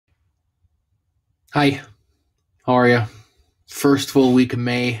Hi, how are you? First full week of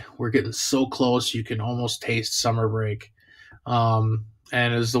May. We're getting so close, you can almost taste summer break. And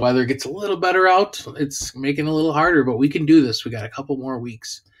as the weather gets a little better out, it's making it a little harder, but we can do this. We got a couple more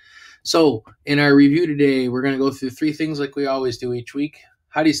weeks. So, in our review today, we're going to go through three things like we always do each week.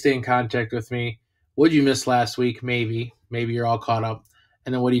 How do you stay in contact with me? What did you miss last week? Maybe. Maybe you're all caught up.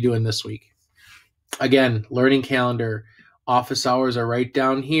 And then what are you doing this week? Again, learning calendar. Office hours are right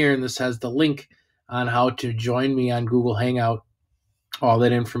down here, and this has the link on how to join me on Google Hangout. All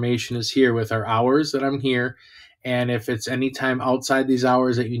that information is here with our hours that I'm here. And if it's any time outside these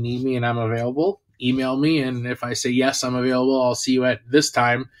hours that you need me and I'm available, email me. And if I say, yes, I'm available, I'll see you at this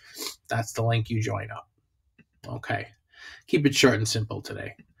time. That's the link you join up. Okay. Keep it short and simple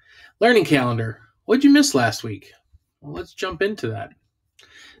today. Learning calendar. What'd you miss last week? Well, let's jump into that.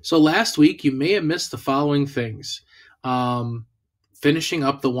 So last week, you may have missed the following things. Finishing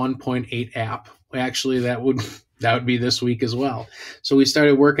up the 1.8 app. Actually, that would be this week as well. So we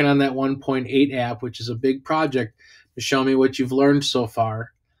started working on that 1.8 app, which is a big project to show me what you've learned so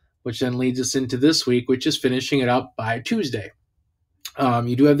far, which then leads us into this week, which is finishing it up by Tuesday.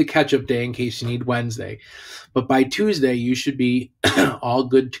 You do have the catch-up day in case you need Wednesday. But by Tuesday, you should be all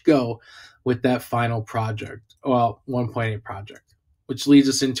good to go with that final project. Well, 1.8 project, which leads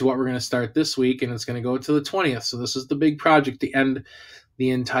us into what we're going to start this week, and it's going to go to the 20th. So this is the big project to end the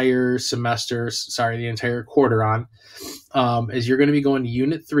entire the entire quarter on, is you're going to be going to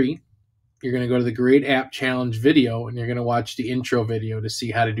Unit 3. You're going to go to the Great App Challenge video, and you're going to watch the intro video to see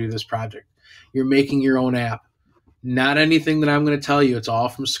how to do this project. You're making your own app. Not anything that I'm going to tell you. It's all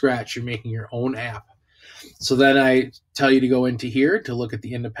from scratch. You're making your own app. So then I tell you to go into here to look at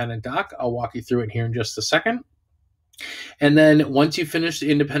the independent doc. I'll walk you through it here in just a second. And then once you finish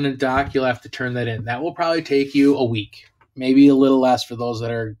the independent doc, you'll have to turn that in. That will probably take you a week, maybe a little less for those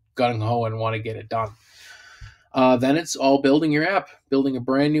that are gung-ho and want to get it done. Then it's all building your app, building a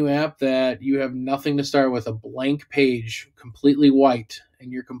brand new app that you have nothing to start with, a blank page, completely white,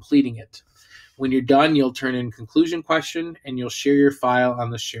 and you're completing it. When you're done, you'll turn in conclusion question, and you'll share your file on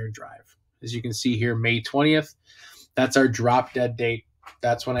the shared drive. As you can see here, May 20th, that's our drop dead date.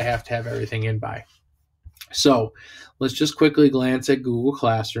 That's when I have to have everything in by. So let's just quickly glance at Google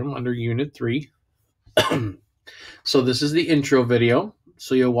Classroom under Unit 3. So this is the intro video.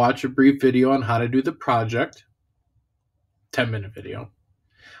 So you'll watch a brief video on how to do the project. 10-minute video,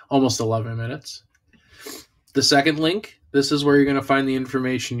 almost 11 minutes. The second link, this is where you're going to find the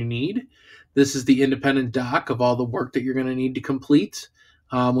information you need. This is the independent doc of all the work that you're going to need to complete.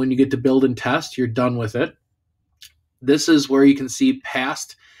 When you get to build and test, you're done with it. This is where you can see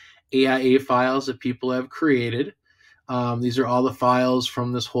past AIA files that people have created. These are all the files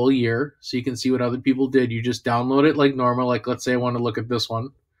from this whole year, so you can see what other people did. You just download it like normal. Like, let's say I want to look at this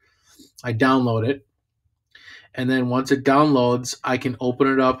one. I download it. And then once it downloads, I can open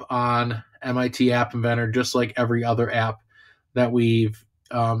it up on MIT App Inventor just like every other app that we've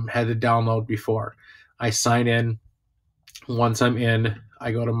had to download before. I sign in. Once I'm in,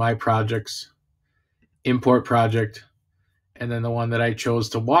 I go to My Projects, Import Project, and then the one that I chose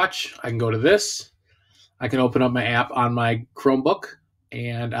to watch, I can go to this. I can open up my app on my Chromebook,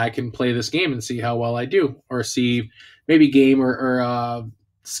 and I can play this game and see how well I do, or see maybe game or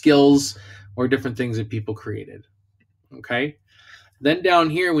skills or different things that people created. Okay. Then down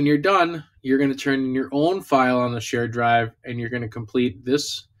here, when you're done, you're going to turn in your own file on the shared drive, and you're going to complete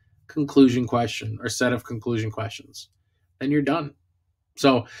this conclusion question or set of conclusion questions. Then you're done.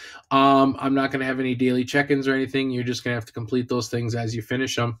 So I'm not going to have any daily check-ins or anything. You're just going to have to complete those things as you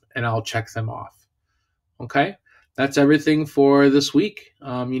finish them, and I'll check them off. Okay. That's everything for this week.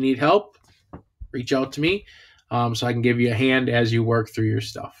 You need help, reach out to me so I can give you a hand as you work through your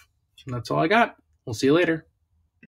stuff. And that's all I got. We'll see you later.